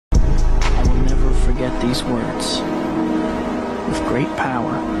these words. With great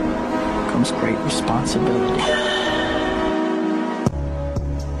power comes great responsibility.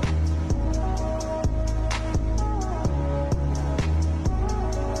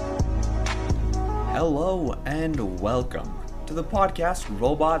 Hello and welcome to the podcast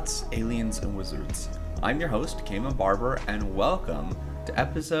Robots, Aliens, and Wizards. I'm your host, Kamen Barber, and welcome to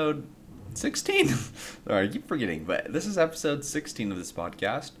episode 16. Sorry, I keep forgetting, but this is episode 16 of this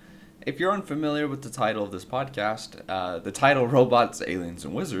podcast. If you're unfamiliar with the title of this podcast, the title Robots, Aliens,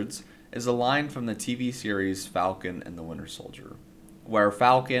 and Wizards is a line from the TV series Falcon and the Winter Soldier, where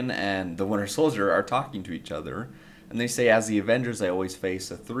Falcon and the Winter Soldier are talking to each other, and they say, as the Avengers, they always face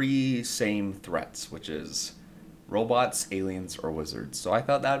the three same threats, which is robots, aliens, or wizards. So I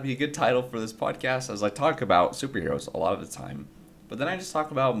thought that would be a good title for this podcast, as I talk about superheroes a lot of the time, but then I just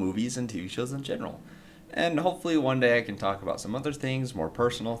talk about movies and TV shows in general. And hopefully one day I can talk about some other things, more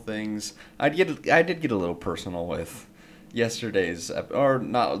personal things. I did get a little personal with yesterday's, or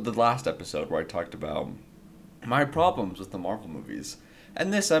not, the last episode where I talked about my problems with the Marvel movies.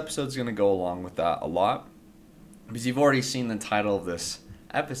 And this episode's going to go along with that a lot, because you've already seen the title of this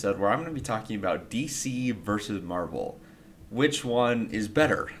episode, where I'm going to be talking about DC versus Marvel. Which one is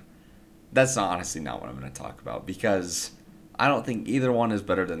better? That's honestly not what I'm going to talk about, because I don't think either one is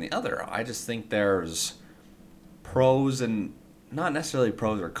better than the other. I just think there's pros and not necessarily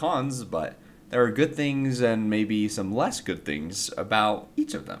pros or cons, but there are good things and maybe some less good things about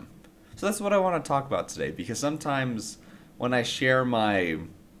each of them. So that's what I want to talk about today, because sometimes when I share my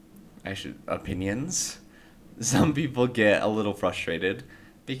opinions, some people get a little frustrated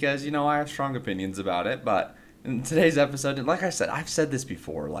because, I have strong opinions about it. But in today's episode, like I said, I've said this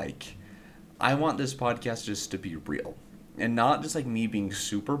before, I want this podcast just to be real and not just me being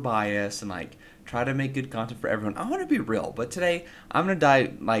super biased and try to make good content for everyone. I want to be real, but today I'm going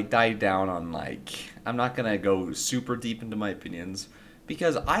to dive down on I'm not going to go super deep into my opinions,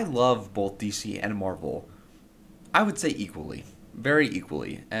 because I love both DC and Marvel. I would say equally, very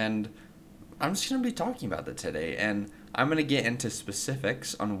equally, and I'm just going to be talking about that today, and I'm going to get into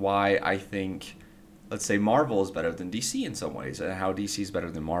specifics on why I think, let's say, Marvel is better than DC in some ways, and how DC is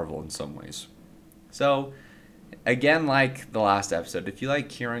better than Marvel in some ways. So, again, like the last episode, if you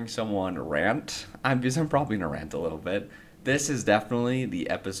like hearing someone rant, I'm probably going to rant a little bit, this is definitely the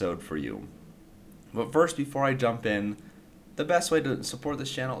episode for you. But first, before I jump in, the best way to support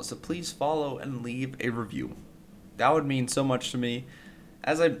this channel is to please follow and leave a review. That would mean so much to me.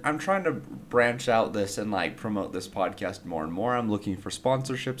 As I'm trying to branch out this and promote this podcast more and more, I'm looking for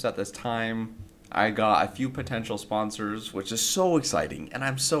sponsorships at this time. I got a few potential sponsors, which is so exciting, and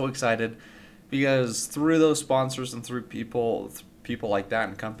I'm so excited because through those sponsors and through people like that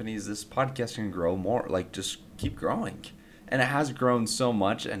and companies, this podcast can grow more, just keep growing. And it has grown so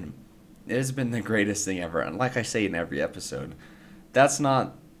much, and it has been the greatest thing ever. And like I say in every episode, that's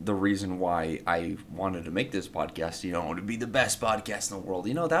not the reason why I wanted to make this podcast, to be the best podcast in the world.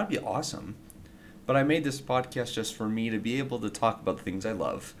 That would be awesome. But I made this podcast just for me to be able to talk about the things I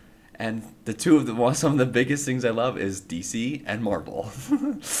love. And some of the biggest things I love is DC and Marvel.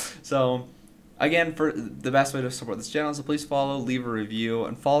 So, again, for the best way to support this channel is to please follow, leave a review,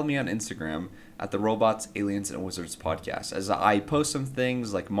 and follow me on Instagram at the Robots, Aliens, and Wizards podcast, as I post some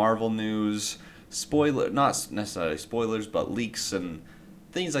things like Marvel news, not necessarily spoilers, but leaks and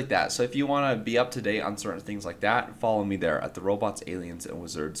things like that. So if you want to be up to date on certain things like that, follow me there at the Robots, Aliens, and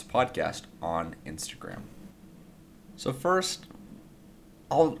Wizards podcast on Instagram. So first,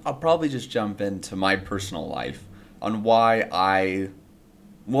 I'll probably just jump into my personal life on what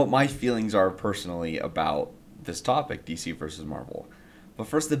my feelings are personally about this topic, DC versus Marvel. But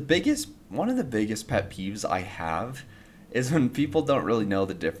first, one of the biggest pet peeves I have is when people don't really know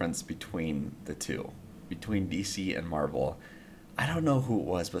the difference between the two, between DC and Marvel. I don't know who it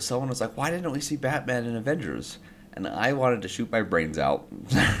was, but someone was like, why didn't we see Batman in Avengers? And I wanted to shoot my brains out.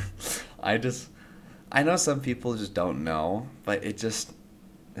 I know some people just don't know, but it's just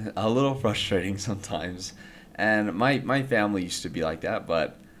a little frustrating sometimes. And my family used to be like that,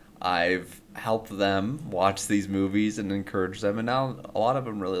 but I've helped them watch these movies and encourage them, and now a lot of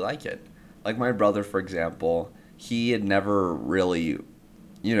them really like it. Like my brother, for example, he had never really,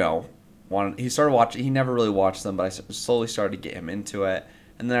 he never really watched them, but I slowly started to get him into it,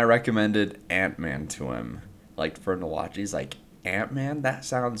 and then I recommended Ant-Man to him, for him to watch. He's like, Ant-Man? That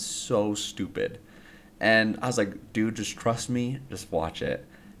sounds so stupid. And I was like, dude, just trust me, just watch it.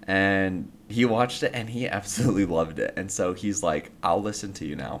 And he watched it, and he absolutely loved it. And so he's like, I'll listen to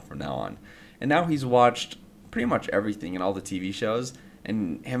you now from now on. And now he's watched pretty much everything in all the TV shows,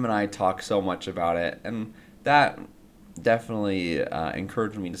 and him and I talk so much about it. And that definitely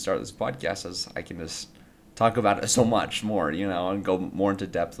encouraged me to start this podcast, as I can just talk about it so much more, and go more into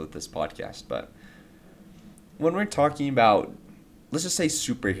depth with this podcast. But when we're talking about, let's just say,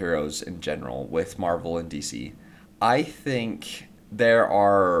 superheroes in general with Marvel and DC, I think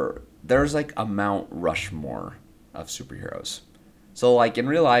there's like a Mount Rushmore of superheroes. So like in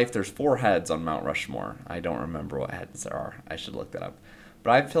real life, there's 4 heads on Mount Rushmore. I don't remember what heads there are. I should look that up.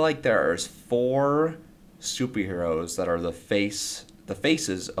 But I feel like there's 4 superheroes that are the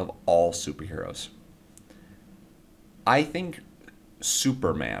faces of all superheroes. I think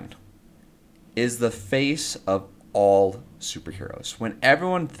Superman is the face of all superheroes. When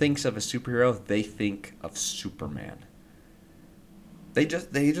everyone thinks of a superhero, they think of Superman. They just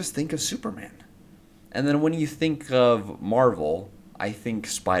think of Superman. And then when you think of Marvel, I think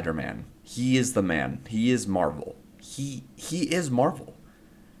Spider-Man. He is the man. He is Marvel. He is Marvel.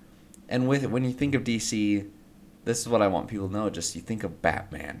 And when you think of DC, this is what I want people to know. Just you think of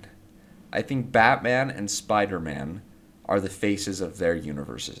Batman. I think Batman and Spider-Man are the faces of their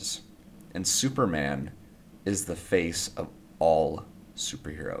universes. And Superman is the face of all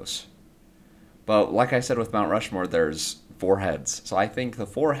superheroes. But like I said with Mount Rushmore, there's 4 heads. So I think the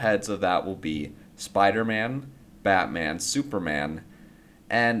 4 heads of that will be Spider-Man, Batman, Superman,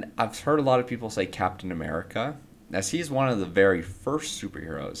 and I've heard a lot of people say Captain America, as he's one of the very first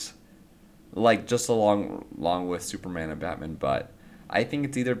superheroes, like just along with Superman and Batman. But I think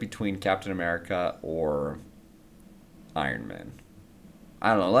it's either between Captain America or Iron Man.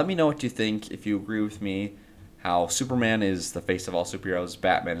 I don't know. Let me know what you think, if you agree with me, how Superman is the face of all superheroes,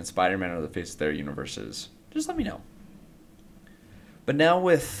 Batman and Spider-Man are the face of their universes. Just let me know. But now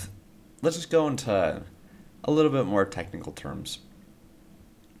let's just go into a little bit more technical terms.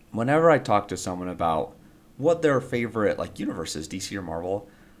 Whenever I talk to someone about what their favorite universe is, DC or Marvel,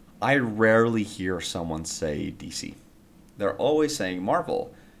 I rarely hear someone say DC. They're always saying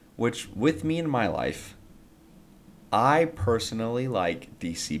Marvel, which with me in my life, I personally like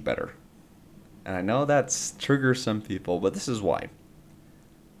DC better. And I know that triggers some people, but this is why.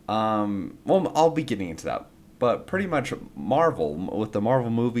 Well, I'll be getting into that. But pretty much Marvel, with the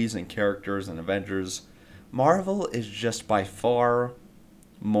Marvel movies and characters and Avengers, Marvel is just by far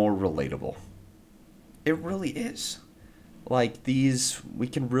more relatable. It really is. We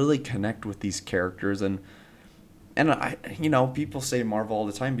can really connect with these characters, and people say Marvel all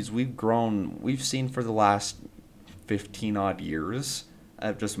the time because we've seen for the last 15 odd years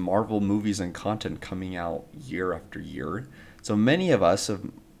of just Marvel movies and content coming out year after year. So many of us,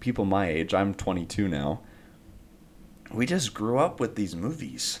 of people my age, I'm 22 now, we just grew up with these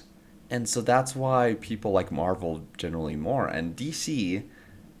movies. And so that's why people like Marvel generally more. And DC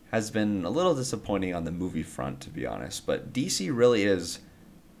has been a little disappointing on the movie front, to be honest. But DC really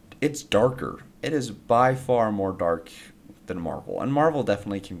it's darker. It is by far more dark than Marvel. And Marvel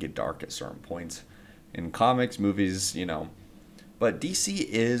definitely can get dark at certain points in comics, movies, But DC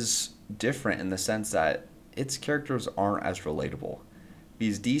is different in the sense that its characters aren't as relatable.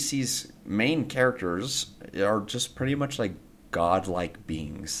 Because DC's main characters are just pretty much like godlike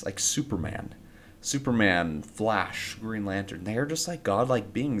beings, like Superman, Flash, Green Lantern. They are just like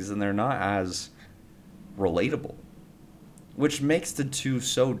godlike beings, and they're not as relatable, which makes the two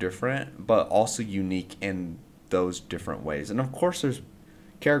so different, but also unique in those different ways. And of course, there's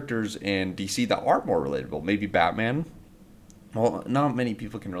characters in DC that are more relatable. Maybe Batman. Well, not many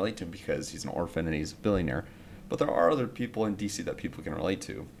people can relate to him because he's an orphan and he's a billionaire. But there are other people in DC that people can relate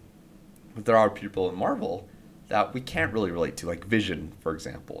to. But there are people in Marvel that we can't really relate to, like Vision, for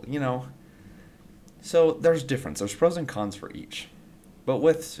example, So there's difference. There's pros and cons for each. But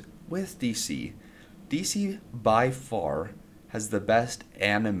with DC by far has the best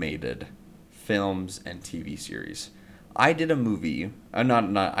animated films and TV series. I did a movie, I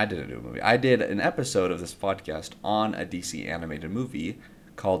didn't do a movie. I did an episode of this podcast on a DC animated movie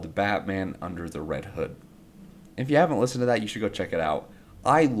called Batman Under the Red Hood. If you haven't listened to that, you should go check it out.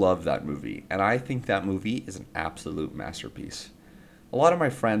 I love that movie, and I think that movie is an absolute masterpiece. A lot of my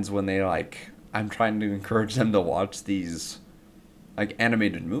friends, when I'm trying to encourage them to watch these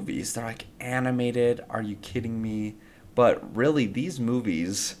animated movies, they're like, animated? Are you kidding me? But really, these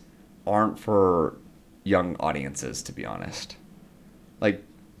movies aren't for young audiences, to be honest.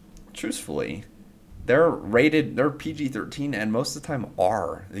 Truthfully, they're PG-13, and most of the time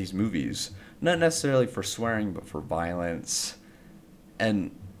are these movies. Not necessarily for swearing, but for violence. And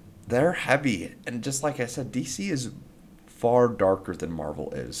they're heavy. And just like I said, DC is far darker than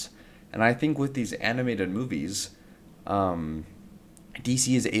Marvel is. And I think with these animated movies,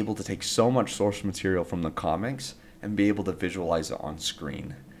 DC is able to take so much source material from the comics and be able to visualize it on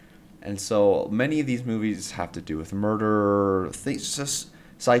screen. And so many of these movies have to do with murder, things, just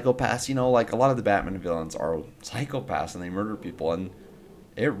psychopaths. Like a lot of the Batman villains are psychopaths and they murder people, and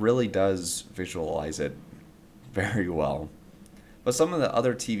it really does visualize it very well. But some of the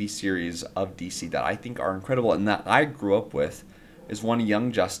other TV series of DC that I think are incredible and that I grew up with is one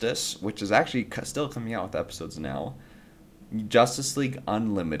Young Justice, which is actually still coming out with episodes now. Justice League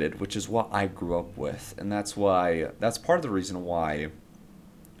Unlimited, which is what I grew up with, and that's part of the reason why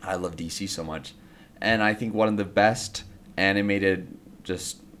I love DC so much. And I think one of the best animated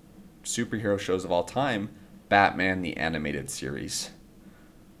just superhero shows of all time, Batman the Animated Series.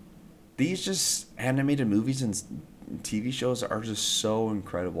 These just animated movies and TV shows are just so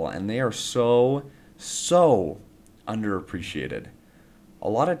incredible, and they are so underappreciated. A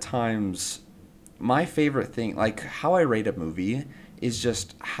lot of times, my favorite thing, like how I rate a movie, is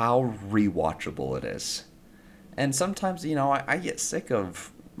just how rewatchable it is. And sometimes, I get sick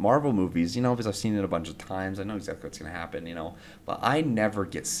of Marvel movies, because I've seen it a bunch of times. I know exactly what's going to happen, But I never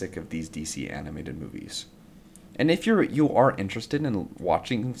get sick of these DC animated movies. And if you are interested in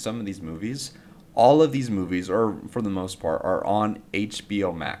watching some of these movies, all of these movies, or for the most part, are on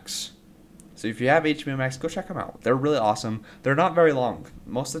HBO Max. So if you have HBO Max, go check them out. They're really awesome. They're not very long.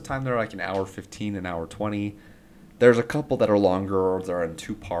 Most of the time, they're like an hour 15, an hour 20. There's a couple that are longer, or they're in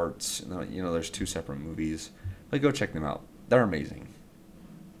 2 parts. There's 2 separate movies. But go check them out. They're amazing.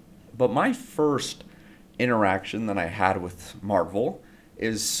 But my first interaction that I had with Marvel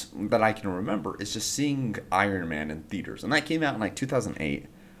is that I can remember is just seeing Iron Man in theaters, and that came out in like 2008,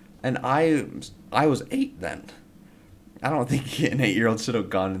 and I was 8 then. I don't think an 8-year-old should have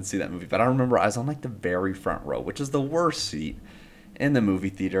gone and see that movie, but I remember I was on like the very front row, which is the worst seat in the movie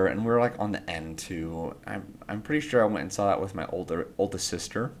theater, and we were like on the end too. I'm pretty sure I went and saw that with my oldest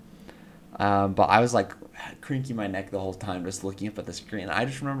sister. But I was like cranking my neck the whole time just looking up at the screen. I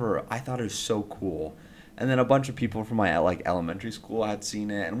just remember I thought it was so cool. And then a bunch of people from my like elementary school had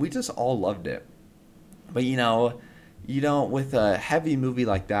seen it, and we just all loved it. But with a heavy movie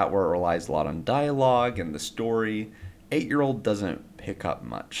like that where it relies a lot on dialogue and the story, 8-year-old doesn't pick up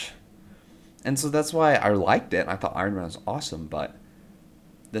much. And so that's why I liked it. I thought Iron Man was awesome, but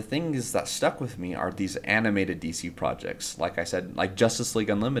the things that stuck with me are these animated DC projects. Like I said, like Justice League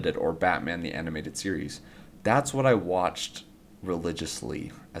Unlimited or Batman the Animated Series. That's what I watched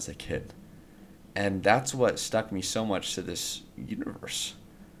religiously as a kid. And that's what stuck me so much to this universe.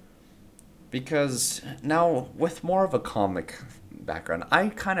 Because now, with more of a comic background, I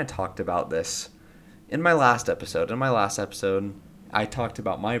kind of talked about this in my last episode. In my last episode, I talked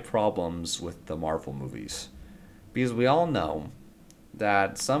about my problems with the Marvel movies. Because we all know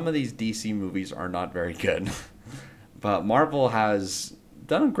that some of these DC movies are not very good. But Marvel has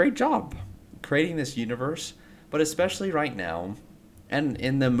done a great job creating this universe. But especially right now, and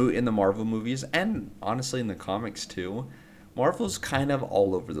in the Marvel movies, and honestly in the comics too, Marvel's kind of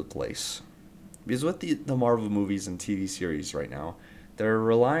all over the place. Because with the Marvel movies and TV series right now,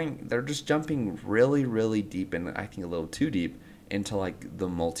 they're just jumping really, really deep, and I think a little too deep, into like the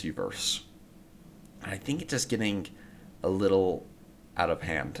multiverse. And I think it's just getting a little out of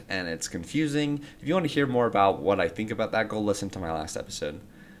hand, and it's confusing. If you want to hear more about what I think about that, go listen to my last episode.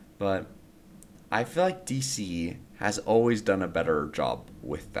 But I feel like DC has always done a better job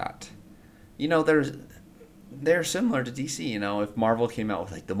with that. They're similar to DC. If Marvel came out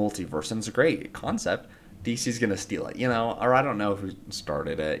with like the multiverse, and it's a great concept, DC's gonna steal it. Or I don't know who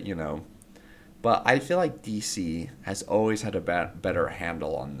started it. But I feel like DC has always had a better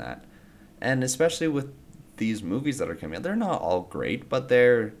handle on that, and especially with these movies that are coming out, they're not all great, but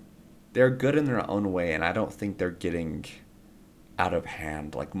they're good in their own way, and I don't think they're getting out of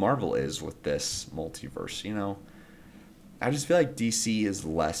hand like Marvel is with this multiverse. I just feel like DC is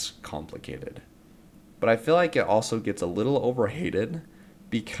less complicated. But I feel like it also gets a little overhated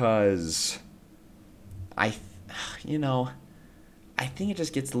because I think it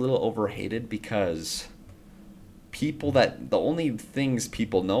just gets a little overhated because the only things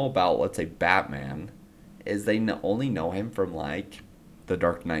people know about, let's say Batman, is they only know him from like the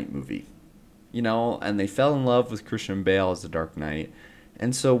Dark Knight movie. And they fell in love with Christian Bale as the Dark Knight.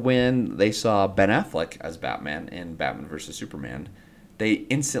 And so when they saw Ben Affleck as Batman in Batman vs. Superman, they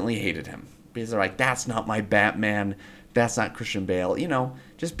instantly hated him. Because they're like, that's not my Batman. That's not Christian Bale.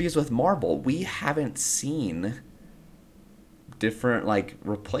 Just because with Marvel, we haven't seen different like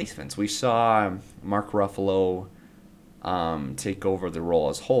replacements. We saw Mark Ruffalo take over the role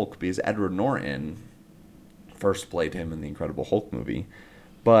as Hulk because Edward Norton first played him in the Incredible Hulk movie.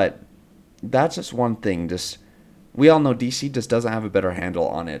 But that's just one thing. We all know DC just doesn't have a better handle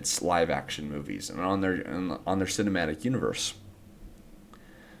on its live action movies and on their cinematic universe.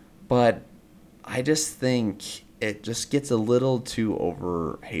 But I just think it just gets a little too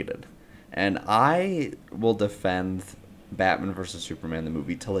overhated. And I will defend Batman versus Superman the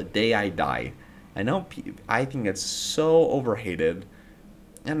movie till the day I die. I think it's so overhated,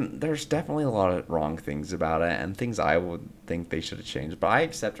 and there's definitely a lot of wrong things about it and things I would think they should have changed, but I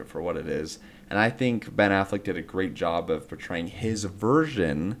accept it for what it is. And I think Ben Affleck did a great job of portraying his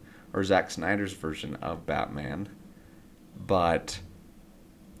version, or Zack Snyder's version of Batman. But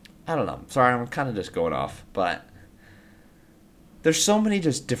I don't know. Sorry, I'm kind of just going off, but there's so many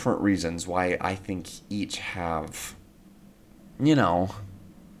just different reasons why I think each have, you know,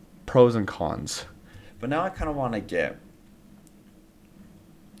 pros and cons. But now I kind of want to get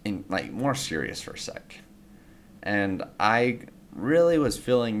in, like, more serious for a sec. And I really was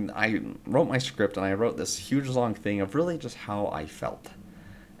feeling, I wrote my script and I wrote this huge long thing of really just how I felt.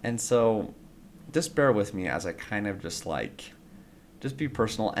 And so just bear with me as I kind of just be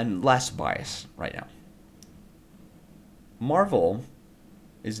personal and less biased right now. Marvel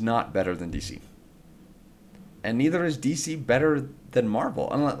is not better than DC. And neither is DC better than Marvel.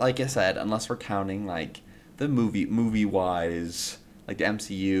 Like I said, unless we're counting like the movie-wise, like the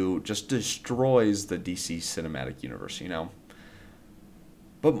MCU just destroys the DC cinematic universe, you know?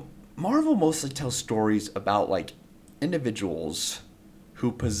 But Marvel mostly tells stories about like individuals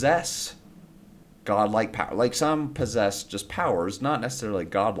who possess godlike power. Like some possess just powers, not necessarily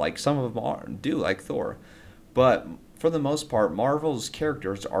godlike. Some of them do, like Thor. But for the most part, Marvel's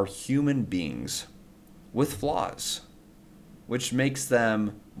characters are human beings with flaws, which makes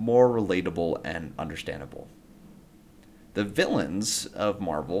them more relatable and understandable. The villains of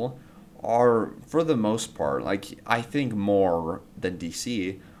Marvel are, for the most part, like I think more than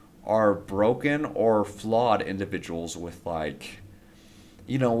DC, are broken or flawed individuals with like,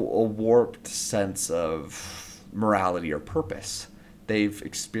 you know, a warped sense of morality or purpose. They've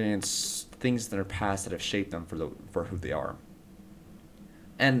experienced things in their past that have shaped them for who they are.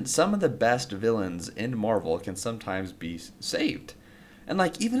 And some of the best villains in Marvel can sometimes be saved. And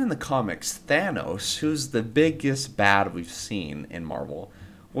like even in the comics, Thanos, who's the biggest bad we've seen in Marvel,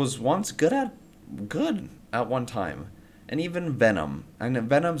 was once good at one time. And even Venom. And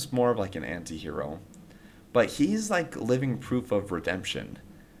Venom's more of like an anti-hero. But he's like living proof of redemption.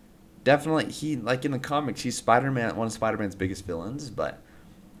 Definitely, he, like in the comics, he's Spider-Man, one of Spider-Man's biggest villains, but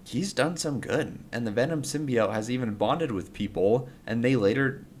he's done some good. And the Venom symbiote has even bonded with people, and they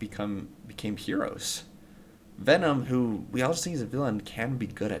later became heroes. Venom, who we all think is a villain, can be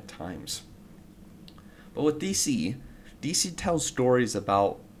good at times. But with DC tells stories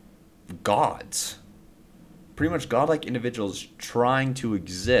about gods. Pretty much godlike individuals trying to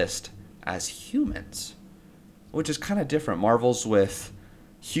exist as humans. Which is kind of different. Marvel's with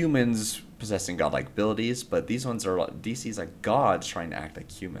humans possessing godlike abilities, but these ones are DC's like gods trying to act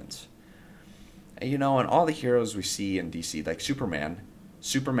like humans. And you know, and all the heroes we see in DC, like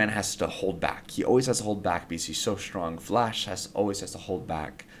Superman has to hold back. He always has to hold back because he's so strong. Flash always has to hold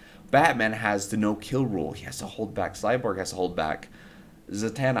back. Batman has the no-kill rule. He has to hold back. Cyborg has to hold back.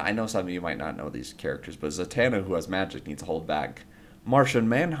 Zatanna, I know some of you might not know these characters, but Zatanna, who has magic, needs to hold back. Martian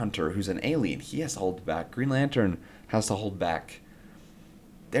Manhunter, who's an alien, he has to hold back. Green Lantern has to hold back.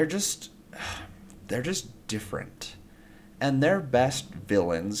 They're just different. And their best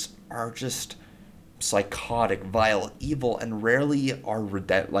villains are just psychotic, vile, evil, and rarely are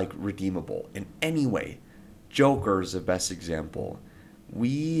redeemable in any way. Joker is the best example.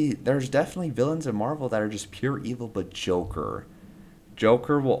 There's definitely villains in Marvel that are just pure evil, but Joker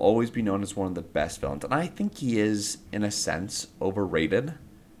will always be known as one of the best villains, and I think he is, in a sense, overrated.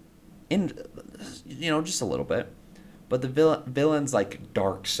 Just a little bit. But the villains like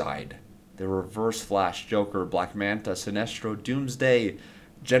Darkseid, the Reverse Flash, Joker, Black Manta, Sinestro, Doomsday,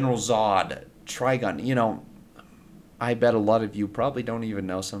 General Zod, Trigon, I bet a lot of you probably don't even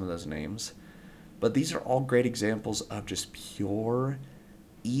know some of those names. But these are all great examples of just pure,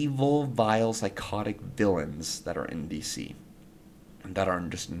 evil, vile, psychotic villains that are in DC. And that are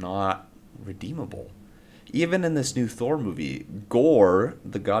just not redeemable. Even in this new Thor movie, Gore,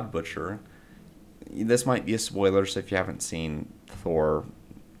 the God Butcher, this might be a spoiler, so if you haven't seen Thor,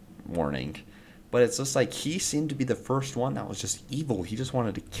 warning. But it's just like he seemed to be the first one that was just evil. He just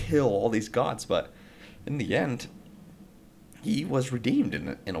wanted to kill all these gods, but in the end, he was redeemed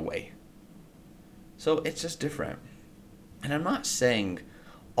in a way. So it's just different. And I'm not saying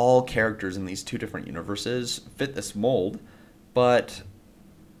all characters in these two different universes fit this mold, but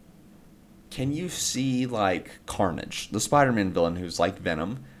can you see like Carnage, the Spider-Man villain who's like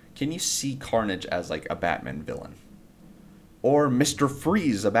Venom? Can you see Carnage as like a Batman villain? Or Mr.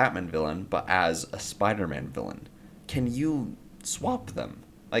 Freeze, a Batman villain, but as a Spider-Man villain? Can you swap them?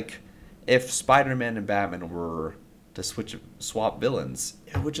 Like, if Spider-Man and Batman were to swap villains,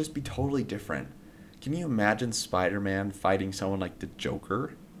 it would just be totally different. Can you imagine Spider-Man fighting someone like the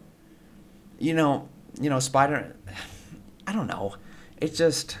Joker? You know, Spider. I don't know. It's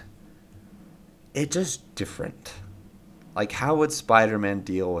just, different. Like, how would Spider-Man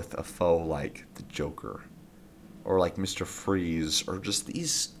deal with a foe like the Joker, or like Mr. Freeze, or just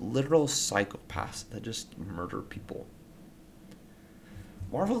these literal psychopaths that just murder people?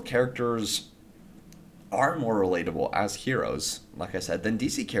 Marvel characters are more relatable as heroes, like I said, than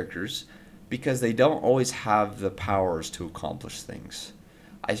DC characters because they don't always have the powers to accomplish things.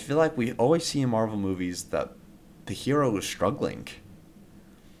 I feel like we always see in Marvel movies that the hero is struggling.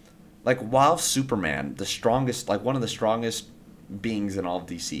 Like, while Superman, the strongest, like one of the strongest beings in all of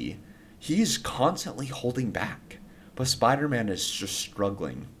DC, he's constantly holding back. But Spider-Man is just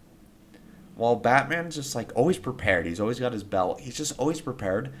struggling. While Batman's just like always prepared, he's always got his belt, he's just always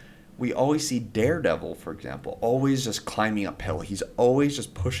prepared. We always see Daredevil, for example, always just climbing uphill. He's always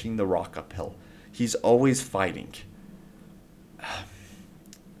just pushing the rock uphill. He's always fighting.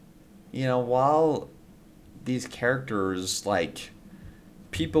 While these characters, like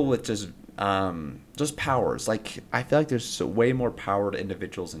people with just powers, like I feel like there's way more powered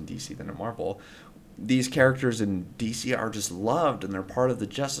individuals in DC than in Marvel. These characters in DC are just loved and they're part of the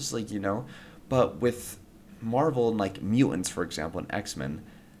Justice League. But with Marvel and like mutants, for example, and X-Men,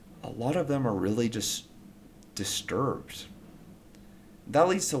 a lot of them are really just disturbed. That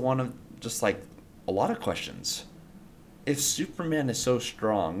leads to one of just like a lot of questions. If Superman is so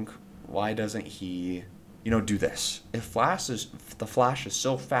strong, why doesn't he, do this? If the Flash is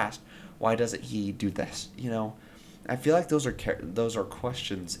so fast, why doesn't he do this? I feel like those are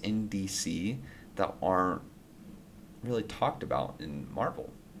questions in DC that aren't really talked about in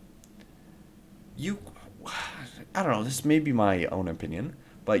Marvel. I don't know, this may be my own opinion,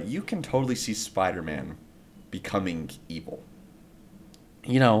 but you can totally see Spider-Man becoming evil.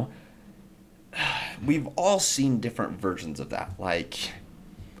 We've all seen different versions of that. Like,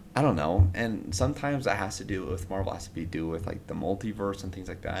 I don't know, and sometimes that has to do with Marvel, has to do with like the multiverse and things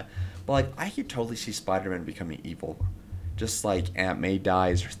like that. But like, I could totally see Spider-Man becoming evil, just like Aunt May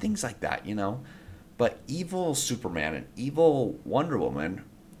dies or things like that. But evil Superman and evil Wonder Woman,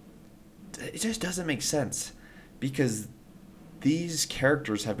 it just doesn't make sense because these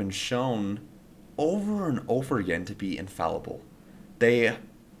characters have been shown over and over again to be infallible. They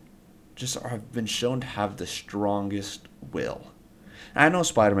just have been shown to have the strongest will. And I know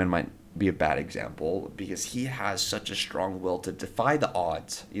Spider-Man might be a bad example because he has such a strong will to defy the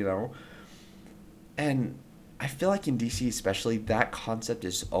odds. And I feel like in DC especially, that concept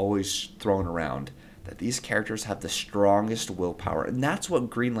is always thrown around, that these characters have the strongest willpower. And that's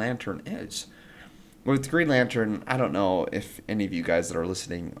what Green Lantern is. With Green Lantern, I don't know if any of you guys that are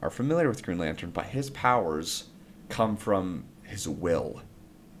listening are familiar with Green Lantern, but his powers come from his will.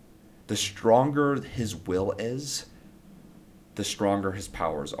 The stronger his will is, the stronger his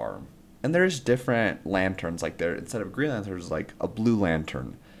powers are. And there's different lanterns, like there, instead of Green Lantern, there's like a Blue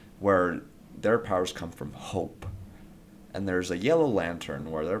Lantern, where their powers come from hope. And there's a Yellow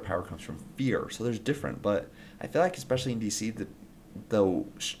Lantern, where their power comes from fear. So there's different, but I feel like especially in DC, the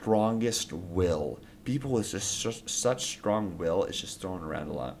strongest will, people with just such strong will, is just thrown around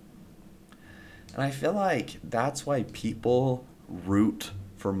a lot. And I feel like that's why people root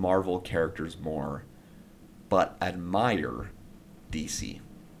for Marvel characters more, but admire DC.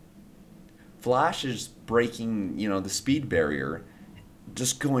 Flash is breaking, the speed barrier,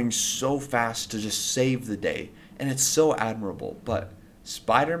 just going so fast to just save the day. And it's so admirable. But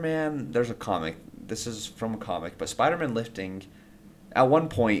Spider-Man, there's a comic. This is from a comic. But Spider-Man lifting, at one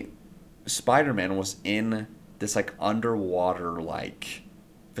point, Spider-Man was in this like underwater like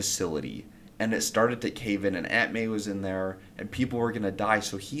facility. And it started to cave in, and Aunt May was in there, and people were going to die.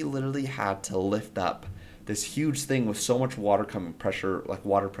 So he literally had to lift up this huge thing with so much water pressure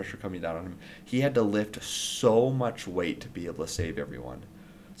coming down on him. He had to lift so much weight to be able to save everyone.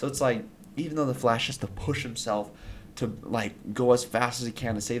 So it's like, even though the Flash has to push himself to like go as fast as he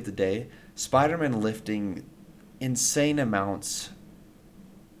can to save the day, Spider-Man lifting insane amounts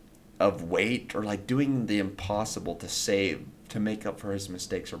of weight or like doing the impossible to make up for his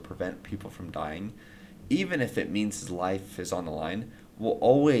mistakes or prevent people from dying, even if it means his life is on the line, will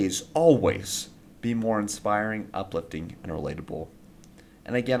always be more inspiring, uplifting, and relatable.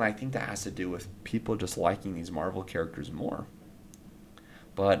 And again, I think that has to do with people just liking these Marvel characters more.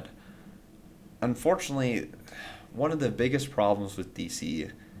 But unfortunately, one of the biggest problems with DC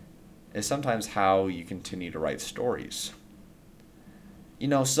is sometimes how you continue to write stories.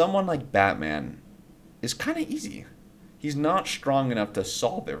 Someone like Batman is kind of easy. He's not strong enough to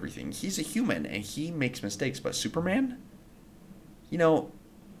solve everything. He's a human and he makes mistakes. But Superman, you know,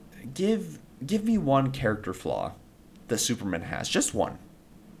 give me one character flaw that Superman has. Just one.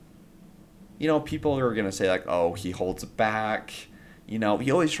 You know, people are going to say, like, oh, he holds back. You know, he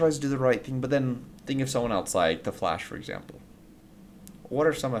always tries to do the right thing. But then think of someone else, like The Flash, for example. What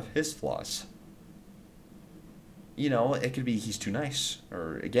are some of his flaws? You know, it could be he's too nice.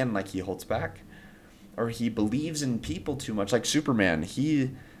 Or, again, like he holds back. Or he believes in people too much. Like Superman,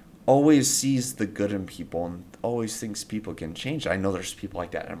 he always sees the good in people and always thinks people can change. I know there's people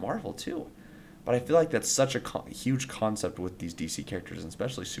like that in Marvel, too. But I feel like that's such a huge concept with these DC characters, and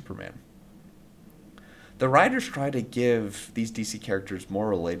especially Superman. The writers try to give these DC characters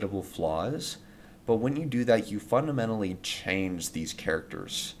more relatable flaws, but when you do that, you fundamentally change these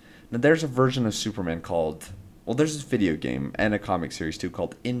characters. Now, there's a version of Superman called, well, there's this video game and a comic series too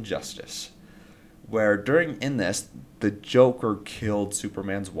called Injustice, where in this, the Joker killed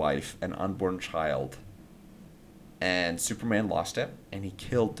Superman's wife and unborn child, and Superman lost it, and he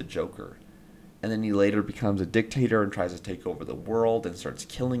killed the Joker. And then he later becomes a dictator and tries to take over the world and starts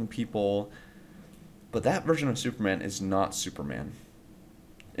killing people. But that version of Superman is not Superman.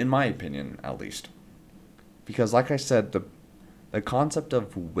 In my opinion, at least. Because like I said, the concept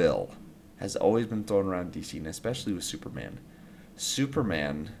of will has always been thrown around DC, and especially with Superman.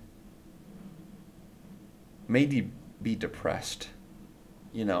 Superman may be depressed.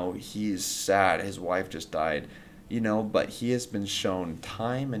 You know, he's sad. His wife just died. You know, but he has been shown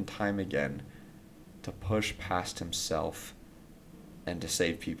time and time again to push past himself and to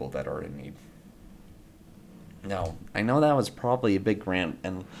save people that are in need. Now, I know that was probably a big rant,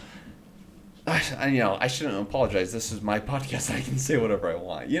 and I shouldn't apologize. This is my podcast. I can say whatever I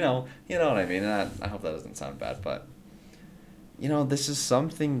want. You know what I mean. And I hope that doesn't sound bad, but this is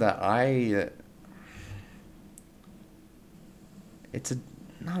something that it's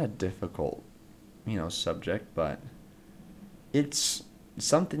not a difficult, subject, but it's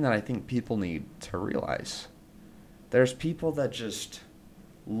something that I think people need to realize. There's people that just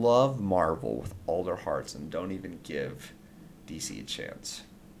love Marvel with all their hearts and don't even give DC a chance.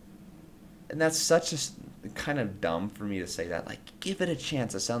 And that's such a kind of dumb for me to say that. Like, give it a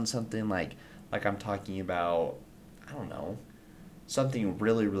chance. It sounds something like I'm talking about, I don't know, something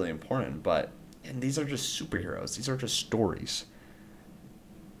really, really important. And these are just superheroes. These are just stories.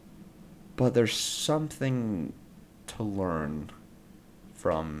 But there's something to learn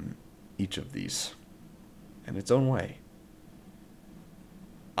from each of these in its own way.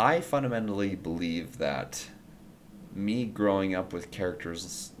 I fundamentally believe that me growing up with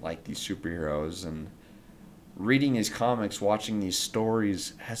characters like these superheroes and reading these comics, watching these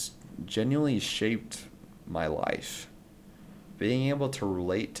stories has genuinely shaped my life. Being able to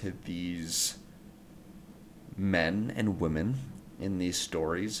relate to these men and women in these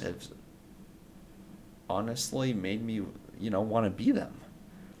stories has honestly made me, want to be them.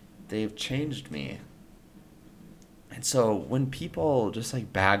 They've changed me. And so when people just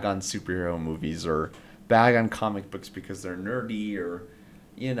bag on superhero movies or bag on comic books because they're nerdy or,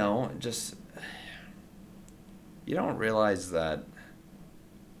 just, you don't realize that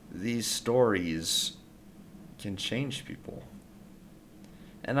these stories can change people.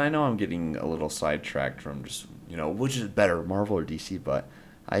 And I know I'm getting a little sidetracked from just, which is better, Marvel or DC, but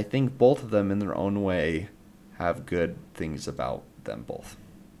I think both of them in their own way have good things about them both.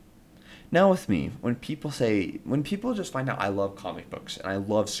 Now with me, when people just find out I love comic books and I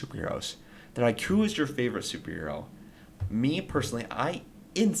love superheroes, they're like, who is your favorite superhero? Me personally, I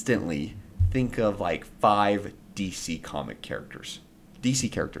instantly think of 5 DC comic characters.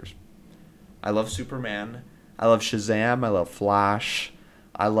 DC characters. I love Superman. I love Shazam. I love Flash.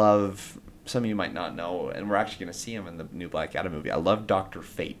 I love, some of you might not know, and we're actually going to see him in the new Black Adam movie. I love Dr.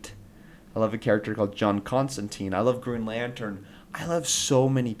 Fate. I love a character called John Constantine. I love Green Lantern. I love so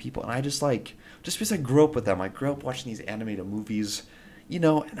many people, and I just because I grew up with them. I grew up watching these animated movies,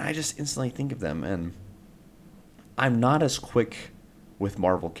 and I just instantly think of them, and I'm not as quick with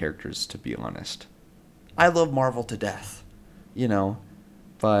Marvel characters, to be honest. I love Marvel to death,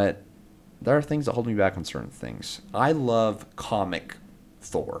 but there are things that hold me back on certain things. I love comic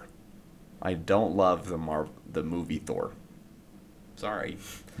Thor. I don't love the movie Thor. Sorry.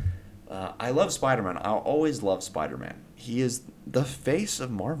 I love Spider-Man. I'll always love Spider-Man. He is the face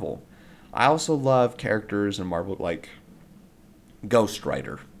of Marvel. I also love characters in Marvel like Ghost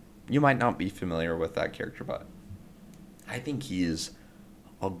Rider. You might not be familiar with that character, but I think he is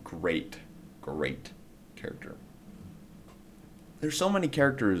a great, great character. There's so many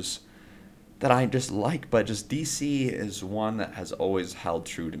characters that I just like, but just DC is one that has always held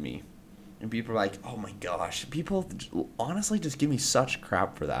true to me. And people are like, oh my gosh. People honestly just give me such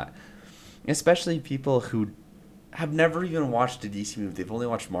crap for that. Especially people who have never even watched a DC movie. They've only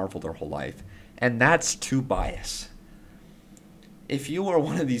watched Marvel their whole life. And that's too biased. If you are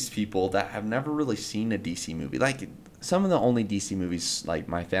one of these people that have never really seen a DC movie, like some of the only DC movies, like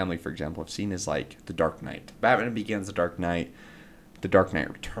my family, for example, have seen is like The Dark Knight. Batman Begins, The Dark Knight, The Dark Knight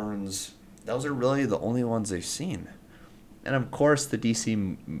Returns. Those are really the only ones they've seen. And of course, the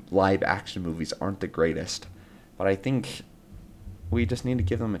DC live action movies aren't the greatest. But I think we just need to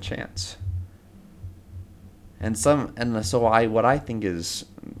give them a chance. What I think is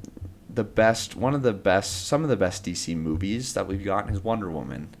the best, some of the best DC movies that we've gotten is Wonder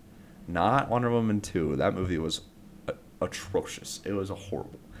Woman. Not Wonder Woman 2. That movie was atrocious. It was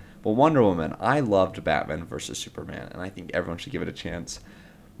horrible. But Wonder Woman, I loved Batman versus Superman, and I think everyone should give it a chance.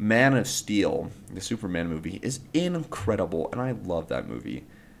 Man of Steel, the Superman movie, is incredible, and I love that movie.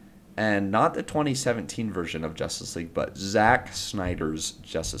 And not the 2017 version of Justice League, but Zack Snyder's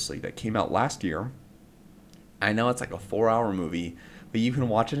Justice League that came out last year. I know it's like a 4-hour movie, but you can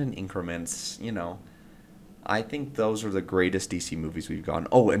watch it in increments, you know. I think those are the greatest DC movies we've gotten.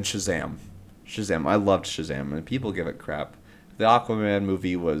 Oh, and Shazam. I loved Shazam, and people give it crap. The Aquaman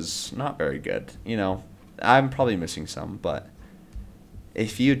movie was not very good, you know. I'm probably missing some, but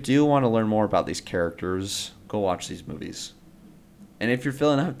if you do want to learn more about these characters, go watch these movies. And if you're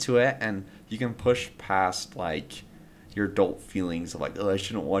feeling up to it, and you can push past, like, your adult feelings of, like, oh, I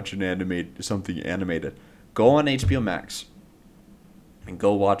shouldn't watch something animated, go on HBO Max and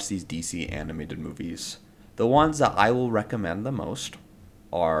go watch these DC animated movies. The ones that I will recommend the most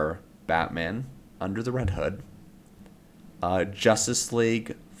are Batman Under the Red Hood, Justice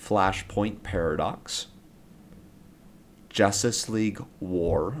League Flashpoint Paradox, Justice League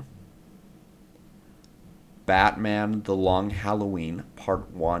War, Batman The Long Halloween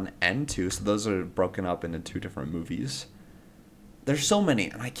Part 1 and 2. So those are broken up into 2 different movies. There's so many,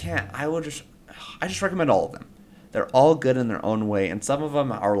 and I just recommend all of them. They're all good in their own way, and some of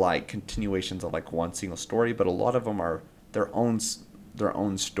them are like continuations of like one single story, but a lot of them are their own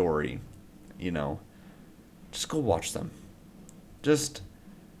story, you know. Just go watch them. Just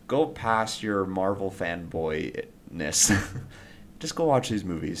go past your Marvel fanboyness. Just go watch these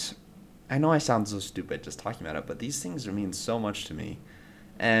movies. I know I sound so stupid just talking about it, but these things mean so much to me.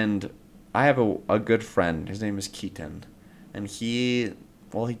 And I have a good friend. His name is Keaton, and he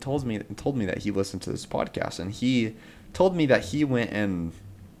told me that he listened to this podcast, and he told me that he went and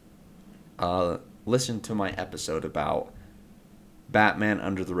listened to my episode about Batman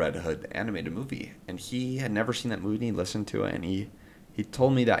Under the Red Hood, the animated movie, and he had never seen that movie, and he listened to it, and he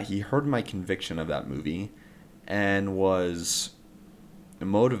told me that he heard my conviction of that movie and was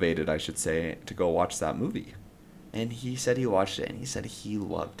motivated, I should say, to go watch that movie. And he said he watched it, and he said he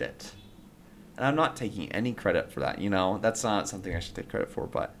loved it. And I'm not taking any credit for that, you know? That's not something I should take credit for,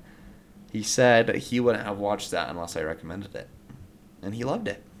 but he said he wouldn't have watched that unless I recommended it. And he loved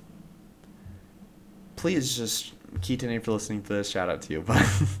it. Please just, Keaton, if you're listening to this, shout out to you.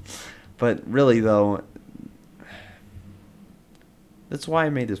 But really, though, that's why I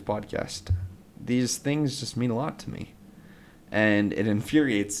made this podcast. These things just mean a lot to me. And it not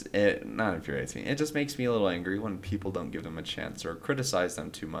infuriates me. It just makes me a little angry when people don't give them a chance or criticize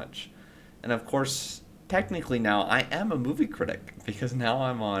them too much. And of course, technically now I am a movie critic because now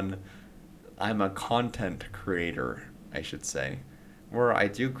I'm a content creator, I should say, where I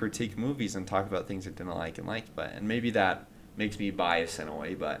do critique movies and talk about things I didn't like, and maybe that makes me biased in a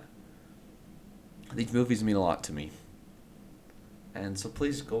way, but these movies mean a lot to me. And so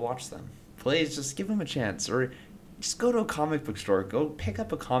please go watch them. Please just give them a chance, or just go to a comic book store, go pick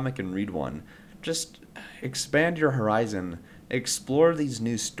up a comic and read one. Just expand your horizon. Explore these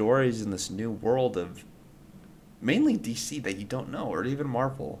new stories in this new world of mainly DC that you don't know, or even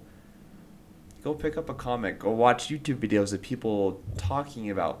Marvel. Go pick up a comic. Go watch YouTube videos of people talking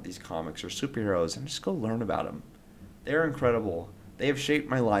about these comics or superheroes, and just go learn about them. They're incredible. They have shaped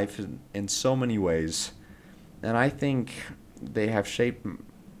my life in so many ways. And I think they have shaped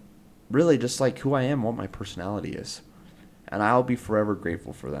really just like who I am, what my personality is. And I'll be forever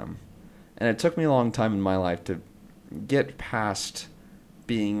grateful for them. And it took me a long time in my life to get past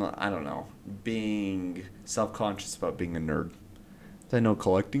being self-conscious about being a nerd. I know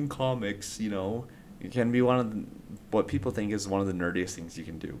collecting comics, it can be what people think is one of the nerdiest things you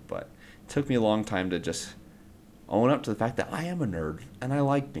can do. But it took me a long time to just own up to the fact that I am a nerd, and I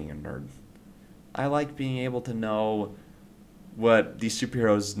like being a nerd. I like being able to know what these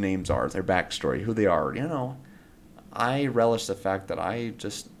superheroes' names are, their backstory, who they are, I relish the fact that I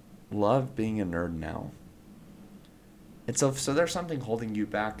just love being a nerd now. And so there's something holding you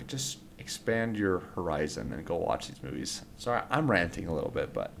back, just expand your horizon and go watch these movies. Sorry, I'm ranting a little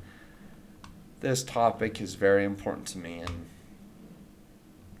bit, but this topic is very important to me, and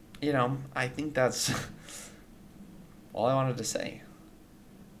I think that's all I wanted to say.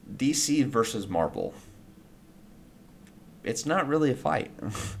 DC versus Marvel. It's not really a fight.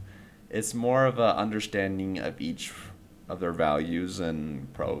 It's more of a understanding of each of their values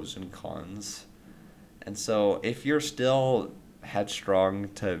and pros and cons. And so if you're still headstrong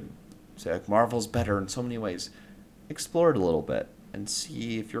to say like Marvel's better in so many ways, explore it a little bit and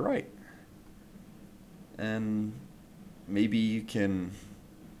see if you're right. And maybe you can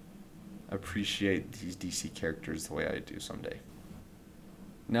appreciate these DC characters the way I do someday.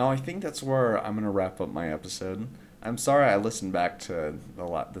 Now I think that's where I'm going to wrap up my episode. I'm sorry I listened back to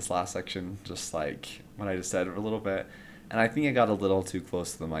this last section, just like what I just said a little bit. And I think I got a little too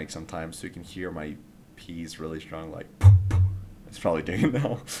close to the mic sometimes, so you can hear my P's really strong, like, it's probably doing it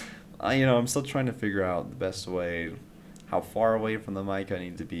now. I'm still trying to figure out the best way, how far away from the mic I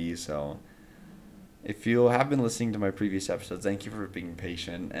need to be, so if you have been listening to my previous episodes, thank you for being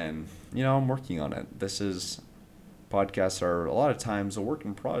patient, and, I'm working on it. Podcasts are a lot of times a work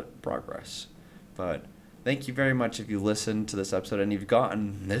in progress, but thank you very much if you listened to this episode and you've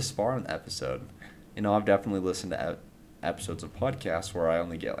gotten this far in the episode. I've definitely listened to episodes of podcasts where I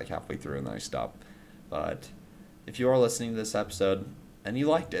only get like halfway through and then I stop. But if you are listening to this episode and you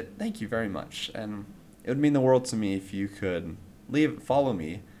liked it, thank you very much. And it would mean the world to me if you could follow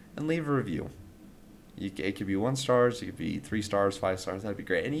me and leave a review. It could be 1 star, it could be 3 stars, 5 stars, that'd be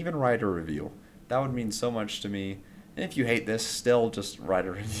great. And even write a review. That would mean so much to me. And if you hate this, still just write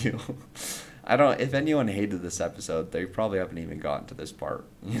a review. If anyone hated this episode, they probably haven't even gotten to this part,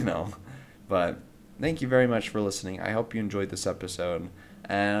 But thank you very much for listening. I hope you enjoyed this episode.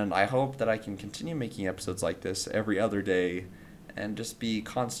 And I hope that I can continue making episodes like this every other day and just be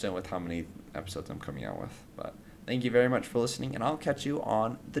constant with how many episodes I'm coming out with. But thank you very much for listening, and I'll catch you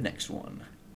on the next one.